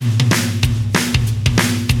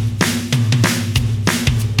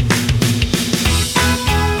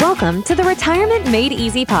Welcome to the Retirement Made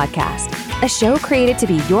Easy podcast, a show created to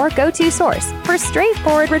be your go-to source for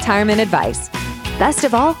straightforward retirement advice. Best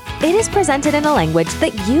of all, it is presented in a language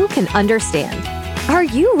that you can understand. Are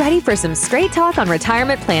you ready for some straight talk on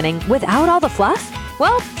retirement planning without all the fluff?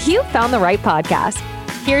 Well, you found the right podcast.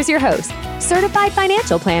 Here's your host, certified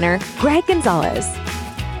financial planner, Greg Gonzalez.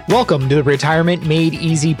 Welcome to the Retirement Made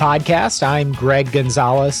Easy podcast. I'm Greg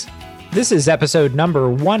Gonzalez. This is episode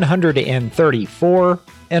number 134.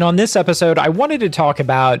 And on this episode, I wanted to talk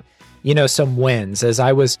about, some wins as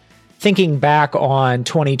I was thinking back on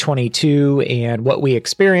 2022 and what we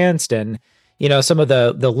experienced and, some of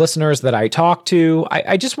the listeners that I talked to.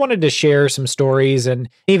 I just wanted to share some stories and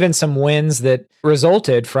even some wins that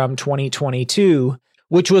resulted from 2022,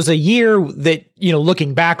 which was a year that,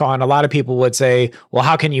 looking back on, a lot of people would say, well,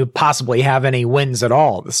 how can you possibly have any wins at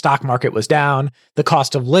all? The stock market was down. The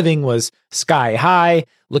cost of living was sky high.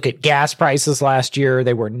 Look at gas prices last year.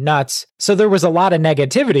 They were nuts. So there was a lot of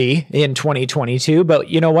negativity in 2022, but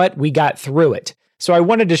you know what? We got through it. So I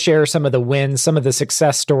wanted to share some of the wins, some of the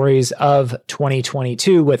success stories of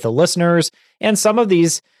 2022 with the listeners, and some of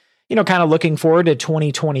these, kind of looking forward to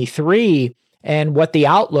 2023 and what the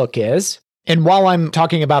outlook is. And while I'm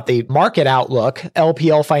talking about the market outlook,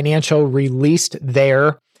 LPL Financial released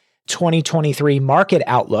their 2023 market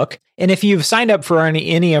outlook. And if you've signed up for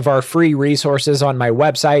any of our free resources on my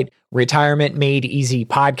website,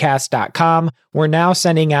 retirementmadeeasypodcast.com, we're now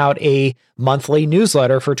sending out a monthly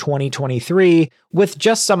newsletter for 2023 with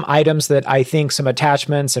just some items that I think, some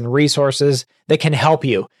attachments and resources that can help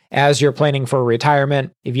you as you're planning for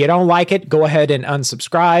retirement. If you don't like it, go ahead and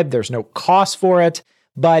unsubscribe. There's no cost for it.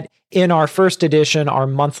 But in our first edition, our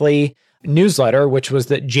monthly newsletter, which was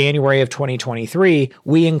the January of 2023,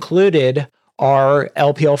 we included our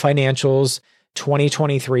LPL Financial's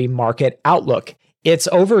 2023 market outlook. It's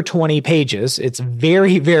over 20 pages. It's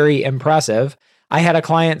very, very impressive. I had a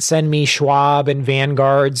client send me Schwab and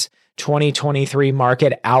Vanguard's 2023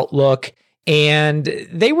 market outlook, and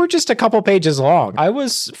they were just a couple pages long. I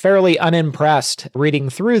was fairly unimpressed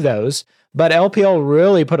reading through those. But LPL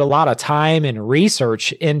really put a lot of time and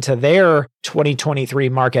research into their 2023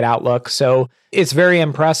 market outlook. So it's very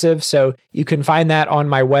impressive. So you can find that on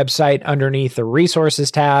my website underneath the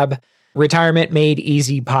resources tab,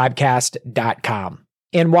 retirementmadeeasypodcast.com.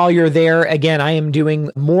 And while you're there, again, I am doing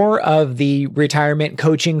more of the retirement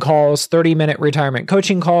coaching calls, 30-minute retirement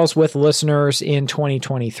coaching calls with listeners in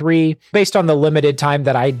 2023. Based on the limited time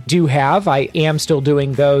that I do have, I am still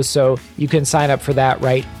doing those. So you can sign up for that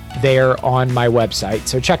right there on my website.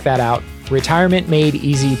 So check that out,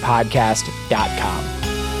 retirementmadeeasypodcast.com.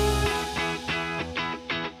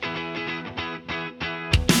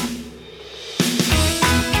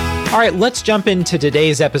 All right, let's jump into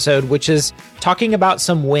today's episode, which is talking about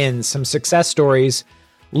some wins, some success stories,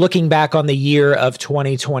 looking back on the year of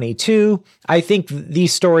 2022. I think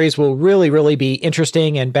these stories will really be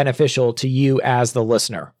interesting and beneficial to you as the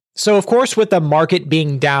listener. So, of course, with the market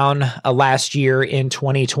being down last year in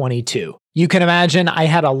 2022, you can imagine I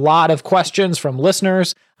had a lot of questions from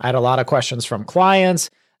listeners. I had a lot of questions from clients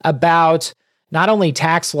about not only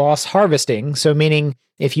tax loss harvesting, so meaning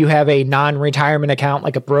if you have a non-retirement account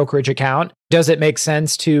like a brokerage account, does it make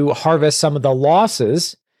sense to harvest some of the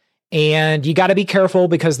losses? And you got to be careful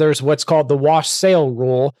because there's what's called the wash sale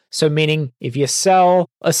rule. So meaning if you sell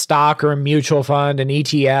a stock or a mutual fund, an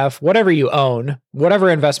ETF, whatever you own,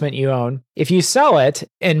 whatever investment you own, if you sell it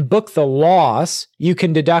and book the loss, you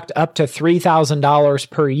can deduct up to $3,000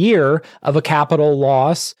 per year of a capital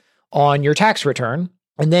loss on your tax return.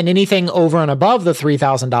 And then anything over and above the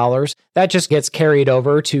 $3,000, that just gets carried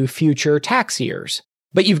over to future tax years.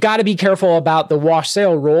 But you've got to be careful about the wash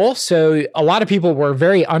sale rule. So a lot of people were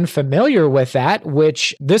very unfamiliar with that,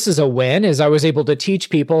 which this is a win, is I was able to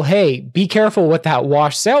teach people, hey, be careful with that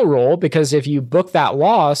wash sale rule, because if you book that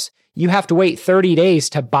loss, you have to wait 30 days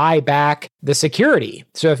to buy back the security.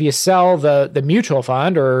 So if you sell the mutual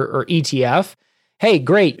fund or ETF, hey,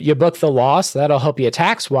 great, you book the loss, that'll help you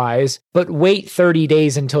tax-wise, but wait 30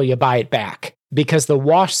 days until you buy it back, because the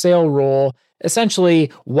wash sale rule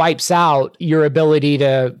essentially wipes out your ability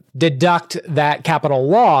to deduct that capital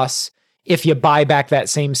loss if you buy back that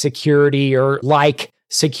same security or like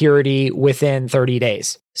security within 30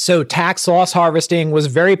 days. So tax loss harvesting was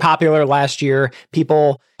very popular last year,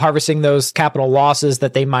 people harvesting those capital losses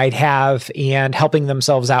that they might have and helping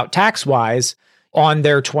themselves out tax-wise on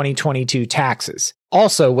their 2022 taxes.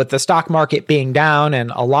 Also, with the stock market being down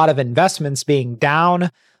and a lot of investments being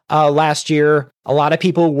down last year, a lot of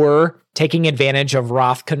people were taking advantage of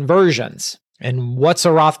Roth conversions. And what's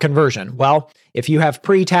a Roth conversion? Well, if you have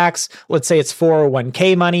pre-tax, let's say it's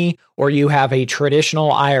 401k money, or you have a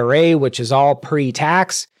traditional IRA, which is all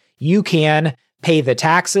pre-tax, you can pay the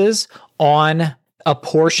taxes on a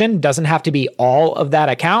portion, doesn't have to be all of that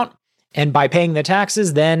account. And by paying the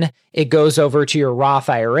taxes, then it goes over to your Roth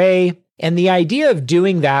IRA. And the idea of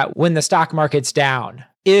doing that when the stock market's down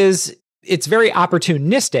is it's very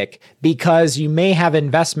opportunistic because you may have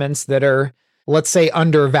investments that are, let's say,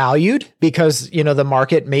 undervalued because, the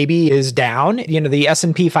market maybe is down. The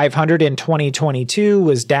S&P 500 in 2022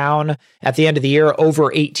 was down at the end of the year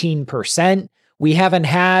over 18%. We haven't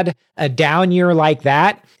had a down year like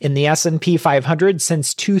that in the S&P 500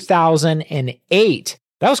 since 2008.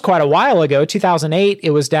 That was quite a while ago. 2008,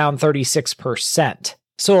 it was down 36%.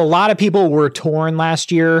 So a lot of people were torn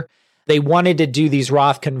last year. They wanted to do these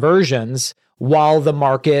Roth conversions while the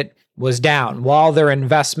market was down, while their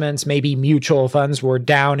investments, maybe mutual funds, were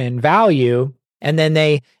down in value. And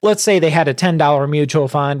then let's say they had a $10 mutual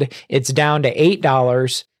fund, it's down to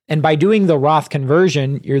 $8. And by doing the Roth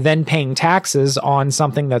conversion, you're then paying taxes on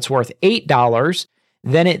something that's worth $8.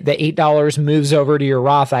 Then the $8 moves over to your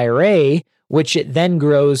Roth IRA, which it then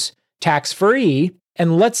grows tax-free.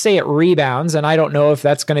 And let's say it rebounds, and I don't know if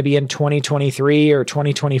that's going to be in 2023 or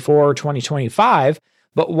 2024 or 2025,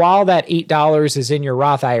 but while that $8 is in your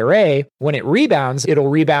Roth IRA, when it rebounds, it'll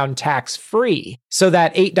rebound tax-free. So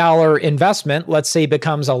that $8 investment, let's say,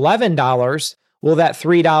 becomes $11. Well, that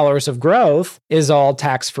 $3 of growth is all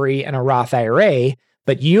tax-free in a Roth IRA,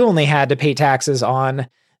 but you only had to pay taxes on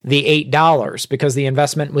the $8 because the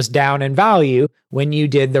investment was down in value when you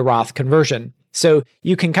did the Roth conversion. So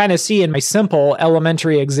you can kind of see in my simple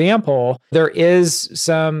elementary example, there is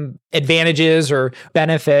some advantages or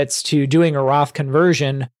benefits to doing a Roth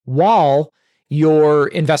conversion while your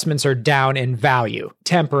investments are down in value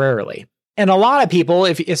temporarily. And a lot of people,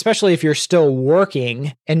 especially if you're still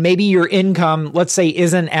working and maybe your income, let's say,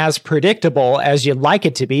 isn't as predictable as you'd like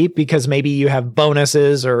it to be because maybe you have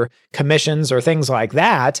bonuses or commissions or things like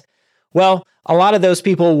that, well, a lot of those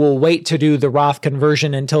people will wait to do the Roth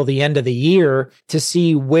conversion until the end of the year to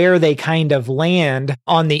see where they kind of land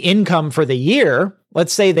on the income for the year.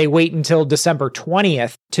 Let's say they wait until December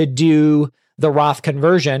 20th to do the Roth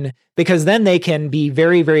conversion, because then they can be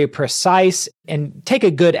very, very precise and take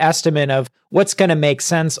a good estimate of what's going to make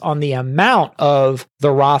sense on the amount of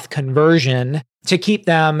the Roth conversion to keep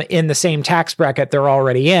them in the same tax bracket they're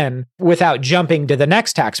already in without jumping to the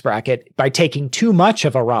next tax bracket by taking too much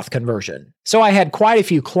of a Roth conversion. So I had quite a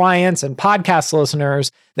few clients and podcast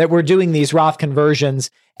listeners that were doing these Roth conversions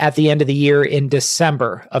at the end of the year in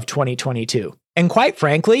December of 2022. And quite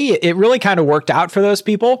frankly, it really kind of worked out for those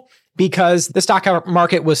people because the stock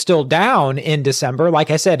market was still down in December. Like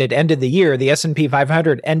I said, it ended the year, the S&P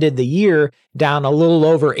 500 ended the year down a little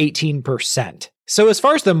over 18%. So as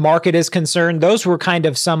far as the market is concerned, those were kind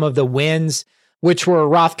of some of the wins, which were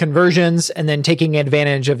Roth conversions and then taking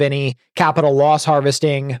advantage of any capital loss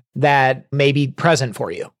harvesting that may be present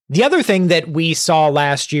for you. The other thing that we saw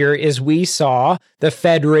last year is we saw the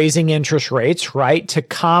Fed raising interest rates, right, to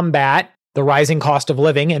combat the rising cost of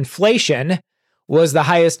living. Inflation was the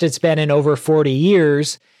highest it's been in over 40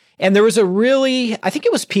 years. And there was I think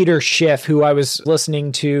it was Peter Schiff who I was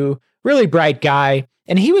listening to, really bright guy.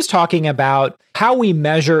 And he was talking about how we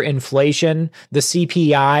measure inflation, the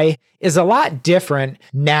CPI, is a lot different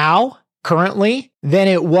now, currently, than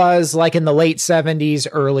it was like in the late 70s,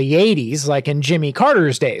 early 80s, like in Jimmy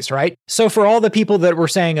Carter's days, right? So for all the people that were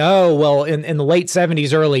saying, oh, well, in the late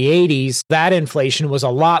 70s, early 80s, that inflation was a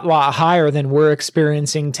lot higher than we're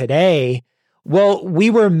experiencing today. Well,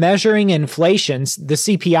 we were measuring inflation. The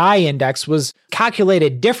CPI index was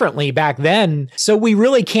calculated differently back then. So we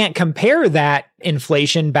really can't compare that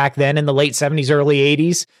inflation back then in the late 70s, early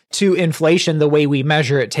 80s to inflation the way we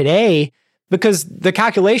measure it today, because the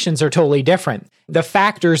calculations are totally different. The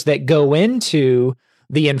factors that go into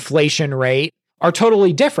the inflation rate are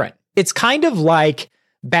totally different. It's kind of like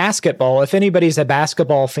basketball. If anybody's a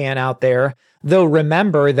basketball fan out there, they'll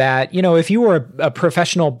remember that, if you were a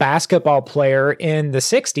professional basketball player in the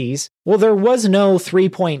 60s, well, there was no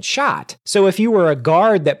three-point shot. So if you were a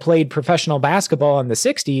guard that played professional basketball in the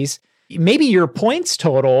 60s, maybe your points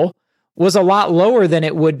total was a lot lower than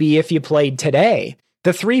it would be if you played today.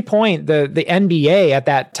 The three-point, the NBA at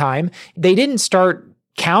that time, they didn't start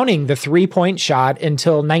counting the three-point shot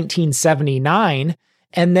until 1979.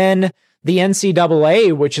 And then the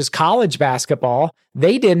NCAA, which is college basketball,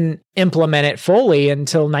 they didn't implement it fully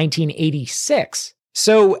until 1986.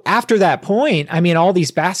 So after that point, all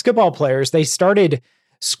these basketball players, they started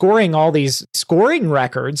scoring all these scoring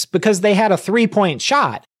records because they had a three-point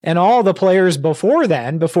shot. And all the players before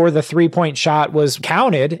then, before the 3-point shot was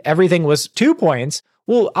counted, everything was 2 points.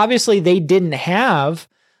 Well, obviously they didn't have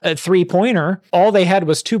a 3-pointer. All they had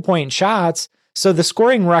was 2-point shots. So the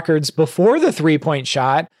scoring records before the 3-point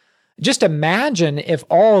shot, just imagine if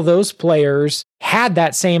all those players had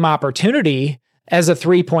that same opportunity as a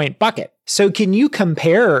 3-point bucket. So can you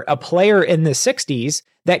compare a player in the 60s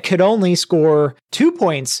that could only score 2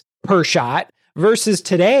 points per shot versus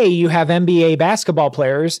today you have NBA basketball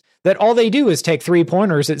players that all they do is take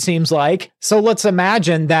 3-pointers, it seems like. So let's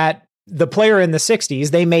imagine that the player in the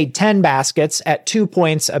 60s, they made 10 baskets at 2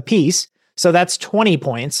 points apiece. So that's 20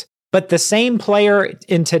 points. But the same player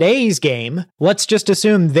in today's game, let's just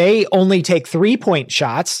assume they only take 3-point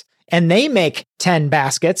shots and they make 10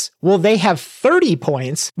 baskets. Well, they have 30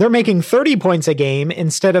 points. They're making 30 points a game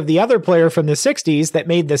instead of the other player from the 60s that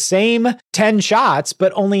made the same 10 shots,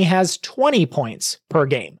 but only has 20 points per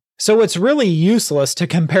game. So it's really useless to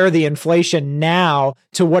compare the inflation now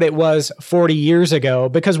to what it was 40 years ago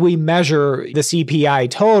because we measure the CPI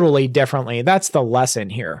totally differently. That's the lesson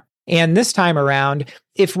here. And this time around,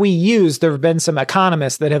 if we use, there have been some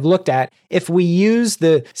economists that have looked at, if we use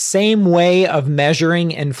the same way of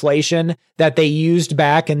measuring inflation that they used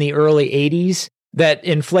back in the early 80s, that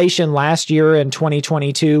inflation last year in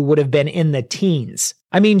 2022 would have been in the teens.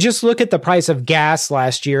 I mean, just look at the price of gas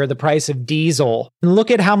last year, the price of diesel, and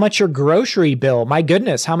look at how much your grocery bill, my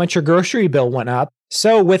goodness, how much your grocery bill went up.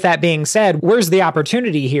 So with that being said, where's the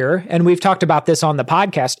opportunity here? And we've talked about this on the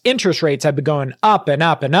podcast. Interest rates have been going up and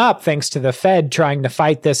up and up thanks to the Fed trying to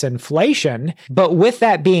fight this inflation. But with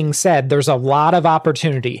that being said, there's a lot of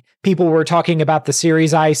opportunity. People were talking about the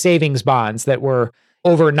Series I savings bonds that were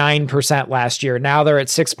over 9% last year. Now they're at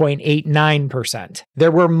 6.89%. There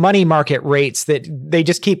were money market rates that they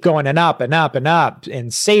just keep going and up and up and up,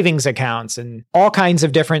 and savings accounts and all kinds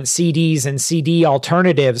of different CDs and CD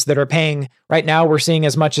alternatives that are paying, right now we're seeing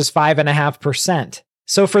as much as 5.5%.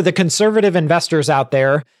 So for the conservative investors out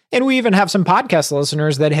there, and we even have some podcast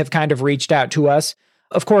listeners that have kind of reached out to us,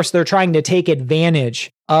 of course, they're trying to take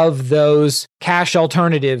advantage of those cash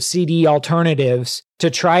alternatives, CD alternatives, to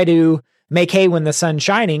try to make hay when the sun's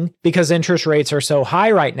shining because interest rates are so high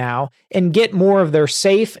right now and get more of their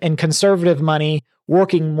safe and conservative money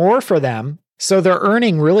working more for them. So they're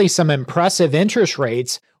earning really some impressive interest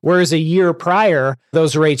rates, whereas a year prior,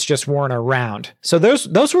 those rates just weren't around. So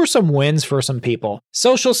those were some wins for some people.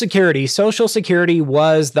 Social Security. Social Security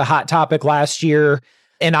was the hot topic last year.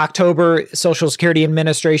 In October, Social Security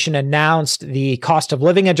Administration announced the cost of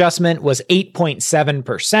living adjustment was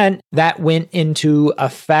 8.7%. That went into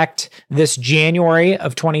effect this January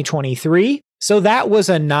of 2023. So that was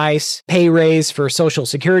a nice pay raise for Social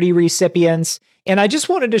Security recipients. And I just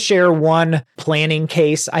wanted to share one planning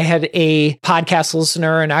case. I had a podcast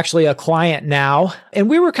listener and actually a client now, and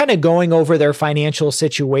we were kind of going over their financial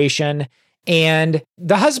situation. And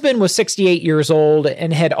the husband was 68 years old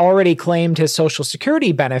and had already claimed his Social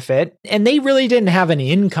Security benefit, and they really didn't have an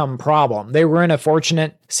income problem. They were in a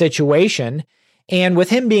fortunate situation. And with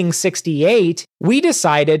him being 68, we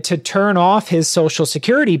decided to turn off his Social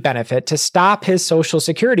Security benefit, to stop his Social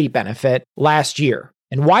Security benefit last year.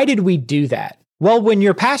 And why did we do that? Well, when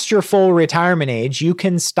you're past your full retirement age, you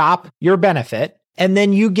can stop your benefit and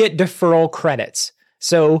then you get deferral credits.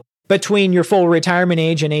 So between your full retirement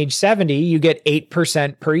age and age 70, you get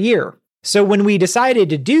 8% per year. So when we decided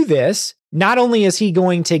to do this, not only is he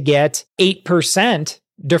going to get 8%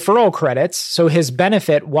 deferral credits, so his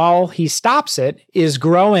benefit while he stops it is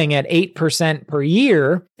growing at 8% per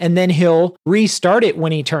year, and then he'll restart it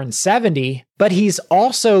when he turns 70, but he's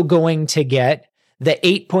also going to get the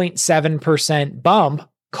 8.7% bump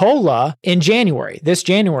COLA in January. This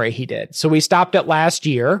January he did. So we stopped it last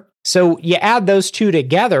year. So you add those two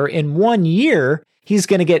together, in 1 year, he's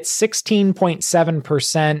going to get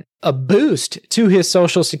 16.7% a boost to his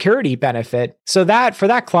Social Security benefit. So that, for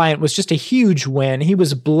that client, was just a huge win. He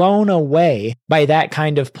was blown away by that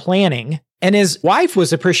kind of planning. And his wife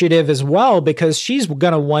was appreciative as well because she's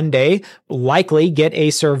going to one day likely get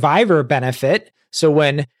a survivor benefit. So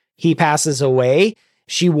when he passes away,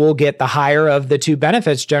 she will get the higher of the two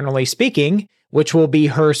benefits, generally speaking, which will be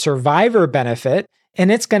her survivor benefit. And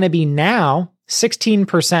it's going to be now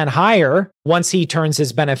 16% higher. Once he turns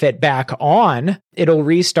his benefit back on, it'll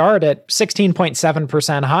restart at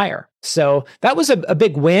 16.7% higher. So that was a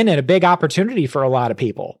big win and a big opportunity for a lot of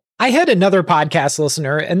people. I had another podcast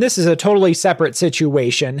listener, and this is a totally separate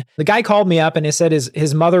situation. The guy called me up and he said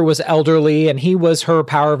his mother was elderly and he was her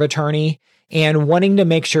power of attorney and wanting to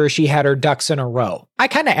make sure she had her ducks in a row. I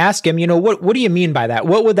kind of asked him, what do you mean by that?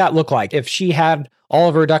 What would that look like if she had all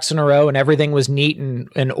of her ducks in a row and everything was neat and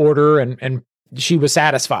in order and she was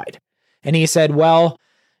satisfied. And he said, well,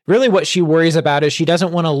 really what she worries about is she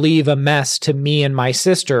doesn't want to leave a mess to me and my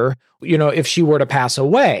sister, if she were to pass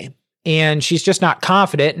away. And she's just not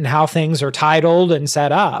confident in how things are titled and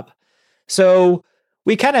set up. So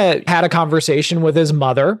we kind of had a conversation with his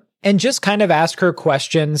mother and just kind of asked her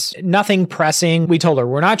questions, nothing pressing. We told her,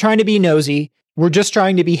 we're not trying to be nosy. We're just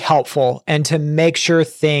trying to be helpful and to make sure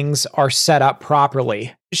things are set up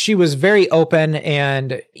properly. She was very open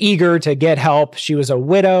and eager to get help. She was a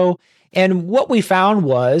widow. And what we found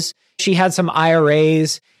was she had some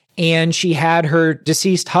IRAs and she had her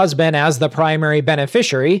deceased husband as the primary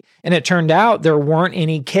beneficiary. And it turned out there weren't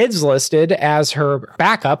any kids listed as her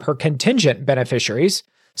backup, her contingent beneficiaries.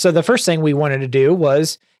 So the first thing we wanted to do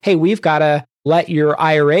was, hey, we've got to let your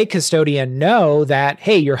IRA custodian know that,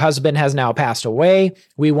 hey, your husband has now passed away.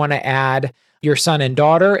 We want to add your son and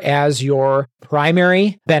daughter as your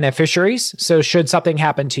primary beneficiaries. So should something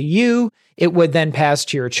happen to you, it would then pass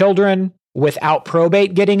to your children without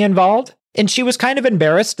probate getting involved. And she was kind of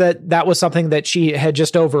embarrassed that that was something that she had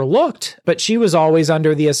just overlooked, but she was always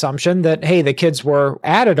under the assumption that, hey, the kids were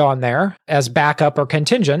added on there as backup or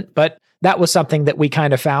contingent, but that was something that we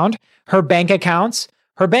kind of found. Her bank accounts,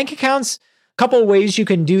 a couple of ways you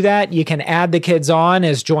can do that. You can add the kids on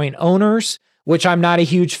as joint owners, which I'm not a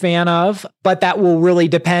huge fan of, but that will really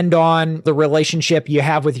depend on the relationship you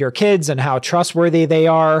have with your kids and how trustworthy they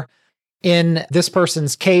are. In this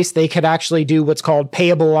person's case, they could actually do what's called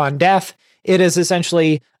payable on death. It is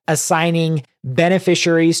essentially assigning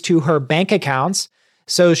beneficiaries to her bank accounts.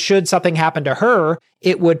 So should something happen to her,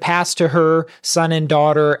 it would pass to her son and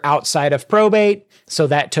daughter outside of probate. So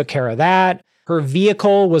that took care of that. Her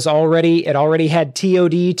vehicle was already had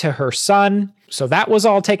TOD to her son. So that was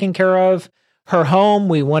all taken care of. Her home,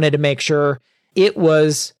 we wanted to make sure it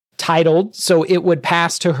was titled so it would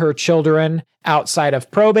pass to her children outside of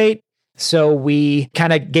probate. So we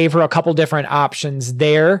kind of gave her a couple different options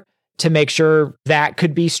there to make sure that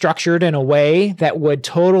could be structured in a way that would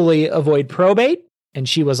totally avoid probate. And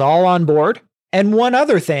she was all on board. And one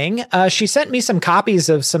other thing, she sent me some copies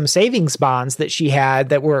of some savings bonds that she had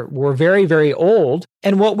that were very, very old.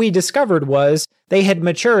 And what we discovered was they had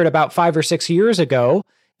matured about 5 or 6 years ago.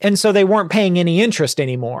 And so they weren't paying any interest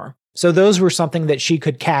anymore. So those were something that she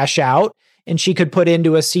could cash out and she could put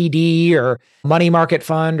into a CD or money market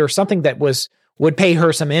fund or something that would pay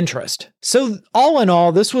her some interest. So all in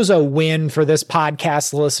all, this was a win for this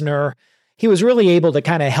podcast listener. He was really able to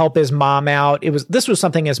kind of help his mom out. This was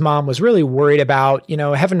something his mom was really worried about.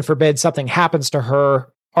 Heaven forbid something happens to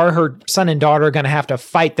her. Are her son and daughter going to have to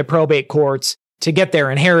fight the probate courts to get their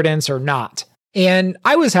inheritance or not? And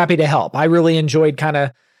I was happy to help. I really enjoyed kind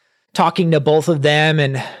of talking to both of them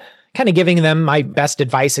and kind of giving them my best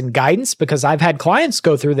advice and guidance because I've had clients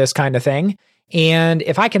go through this kind of thing. And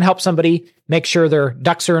if I can help somebody make sure their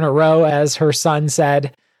ducks are in a row, as her son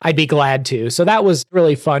said, I'd be glad to. So that was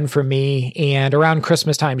really fun for me. And around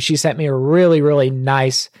Christmas time, she sent me a really, really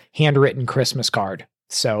nice handwritten Christmas card.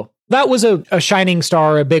 So that was a shining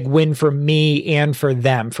star, a big win for me and for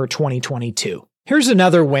them for 2022. Here's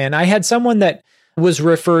another win. I had someone that was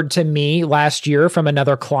referred to me last year from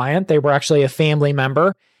another client. They were actually a family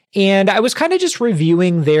member. And I was kind of just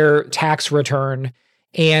reviewing their tax return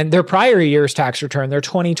and their prior year's tax return, their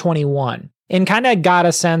 2021, and kind of got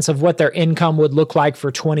a sense of what their income would look like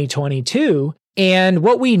for 2022. And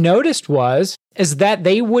what we noticed is that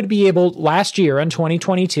they would be able last year in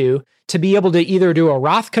 2022 to be able to either do a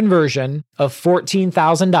Roth conversion of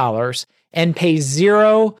 $14,000 and pay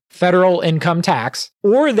zero federal income tax,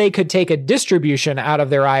 or they could take a distribution out of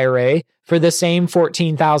their IRA for the same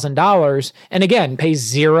 $14,000 and again, pay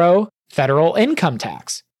zero federal income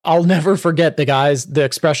tax. I'll never forget the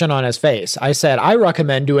expression on his face. I said, I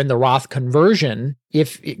recommend doing the Roth conversion.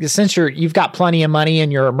 Since you've got plenty of money in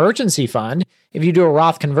your emergency fund, if you do a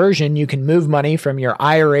Roth conversion, you can move money from your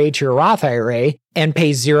IRA to your Roth IRA and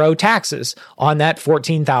pay zero taxes on that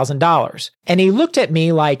 $14,000. And he looked at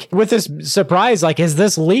me with this surprise, is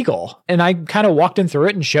this legal? And I kind of walked him through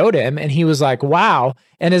it and showed him, and he was like, wow.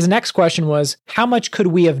 And his next question was, how much could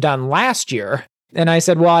we have done last year? And I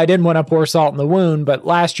said, well, I didn't want to pour salt in the wound, but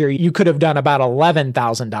last year you could have done about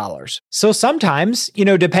 $11,000. So sometimes,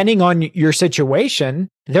 depending on your situation,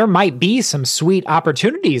 there might be some sweet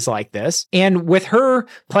opportunities like this. And with her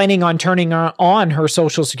planning on turning on her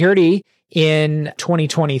Social Security in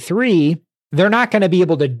 2023, they're not going to be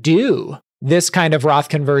able to do this kind of Roth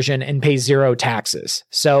conversion and pay zero taxes.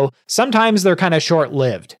 So sometimes they're kind of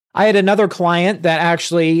short-lived. I had another client that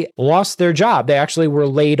actually lost their job. They actually were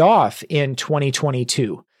laid off in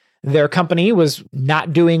 2022. Their company was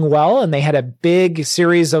not doing well, and they had a big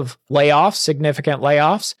series of layoffs, significant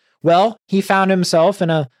layoffs, Well, he found himself in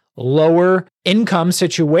a lower income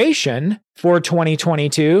situation for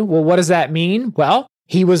 2022. Well, what does that mean? Well,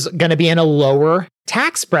 he was going to be in a lower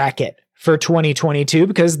tax bracket for 2022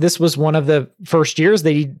 because this was one of the first years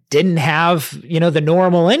that he didn't have, the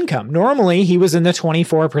normal income. Normally, he was in the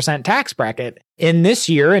 24% tax bracket. In this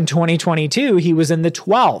year, in 2022, he was in the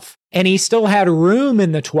 12th, and he still had room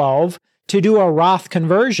in the 12 to do a Roth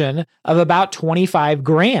conversion of about 25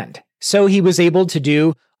 grand. So he was able to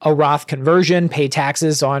do a Roth conversion, pay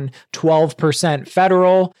taxes on 12%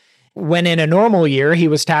 federal. When in a normal year, he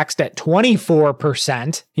was taxed at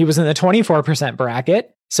 24%. He was in the 24%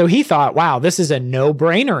 bracket. So he thought, wow, this is a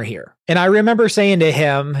no-brainer here. And I remember saying to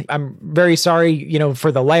him, I'm very sorry,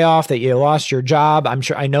 for the layoff that you lost your job.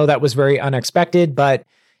 I know that was very unexpected, but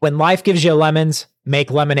when life gives you lemons, make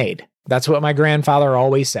lemonade. That's what my grandfather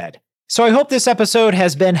always said. So I hope this episode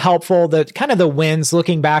has been helpful. The wins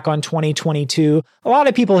looking back on 2022. A lot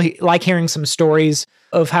of people like hearing some stories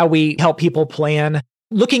of how we help people plan.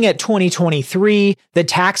 Looking at 2023, the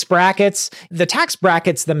tax brackets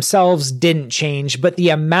themselves didn't change, but the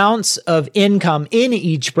amounts of income in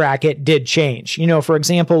each bracket did change. For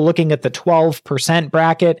example, looking at the 12%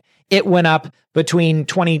 bracket, it went up between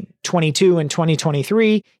 2022 and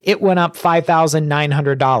 2023. It went up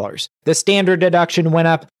 $5,900. The standard deduction went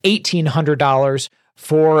up $1,800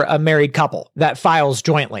 for a married couple that files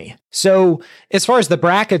jointly. So as far as the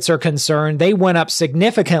brackets are concerned, they went up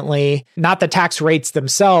significantly, not the tax rates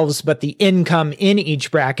themselves, but the income in each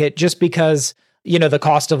bracket, just because, the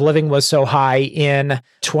cost of living was so high in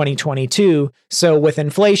 2022. So with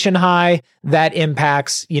inflation high, that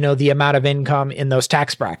impacts, the amount of income in those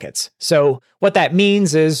tax brackets. So what that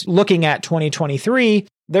means is looking at 2023,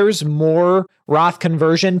 there's more Roth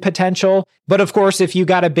conversion potential. But of course, if you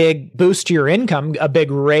got a big boost to your income, a big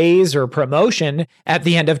raise or promotion at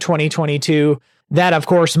the end of 2022, that of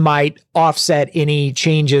course might offset any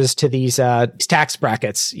changes to these tax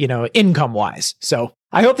brackets, income wise. So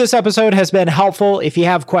I hope this episode has been helpful. If you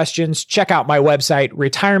have questions, check out my website,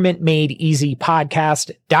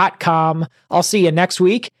 retirementmadeeasypodcast.com. I'll see you next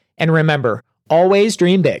week. And remember, always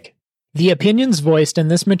dream big. The opinions voiced in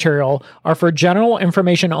this material are for general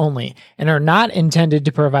information only and are not intended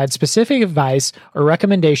to provide specific advice or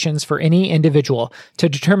recommendations for any individual. To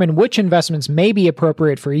determine which investments may be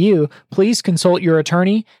appropriate for you, please consult your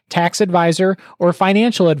attorney, tax advisor, or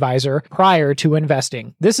financial advisor prior to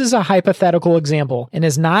investing. This is a hypothetical example and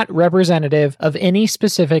is not representative of any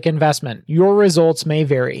specific investment. Your results may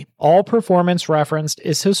vary. All performance referenced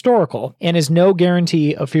is historical and is no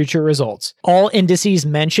guarantee of future results. All indices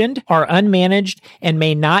mentioned are unmanaged and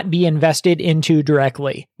may not be invested into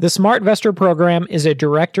directly. The SmartVestor program is a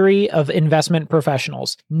directory of investment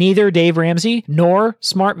professionals. Neither Dave Ramsey nor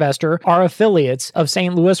SmartVestor are affiliates of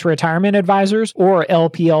St. Louis Retirement Advisors or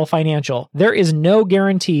LPL Financial. There is no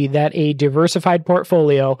guarantee that a diversified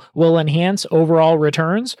portfolio will enhance overall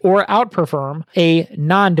returns or outperform a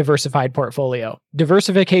non-diversified portfolio.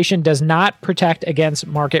 Diversification does not protect against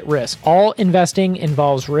market risk. All investing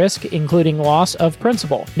involves risk, including loss of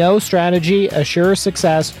principal. No strategy assures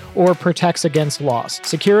success or protects against loss.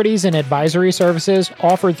 Securities and advisory services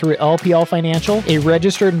offered through LPL Financial, a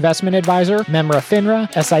registered investment advisor, member of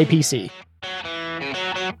FINRA, SIPC.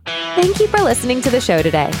 Thank you for listening to the show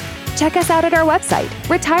today. Check us out at our website,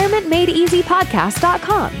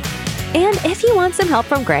 retirementmadeeasypodcast.com. And if you want some help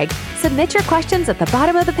from Greg, submit your questions at the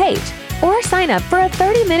bottom of the page or sign up for a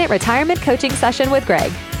 30-minute retirement coaching session with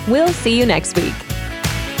Greg. We'll see you next week.